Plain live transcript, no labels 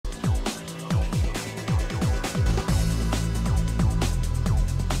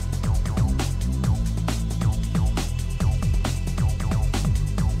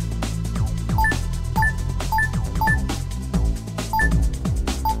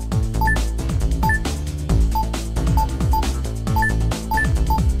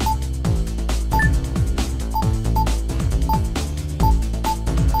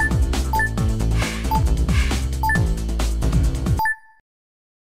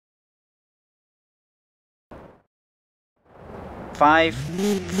5,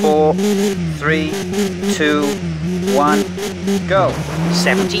 4, 3, 2, 1, go.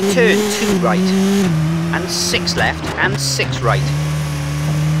 70, turn 2 right, and 6 left, and 6 right.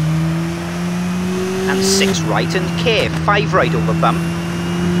 And 6 right and care, 5 right over bump,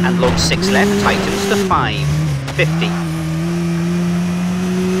 and long 6 left, tightens to 5, 50.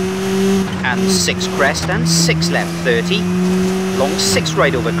 And 6 crest and 6 left, 30. Long 6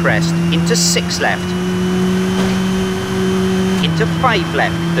 right over crest, into 6 left. Into 5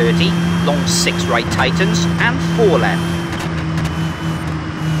 left, 30. Long 6 right tightens, and 4 left.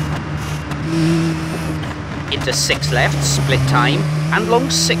 Into 6 left, split time, and long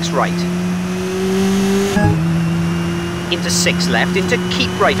 6 right. Into 6 left, into keep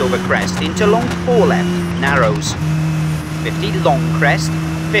right over crest, into long 4 left, narrows. 50, long crest,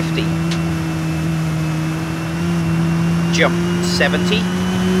 50. Jump, 70,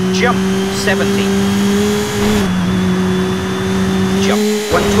 jump, 70. Jump,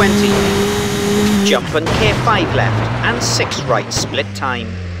 120. Jump and care 5 left, and 6 right, split time.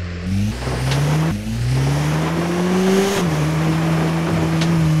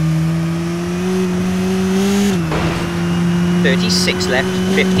 36 left,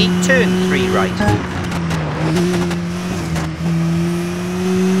 50, turn 3 right.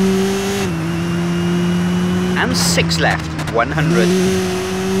 And 6 left, 100.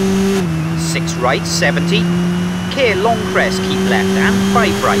 6 right, 70. Care long crest, keep left, and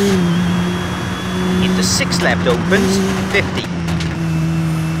 5 right. Into 6 left opens, 50.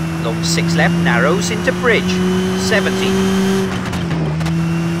 Long 6 left narrows into bridge, 70.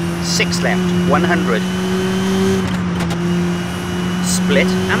 6 left, 100. Split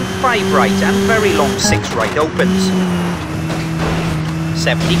and 5 right and very long 6 right opens.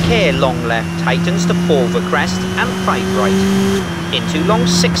 70 care long left tightens to 4 over crest and 5 right. Into long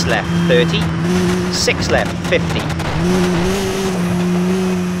 6 left, 30. 6 left, 50.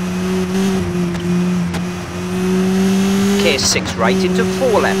 Care 6 right into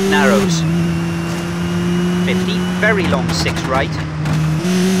 4 left narrows. 50 very long 6 right.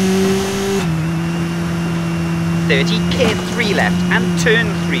 30, care 3 left and turn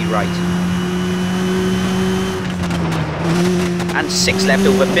 3 right. And 6 left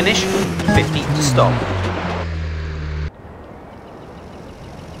over finish, 50 to stop.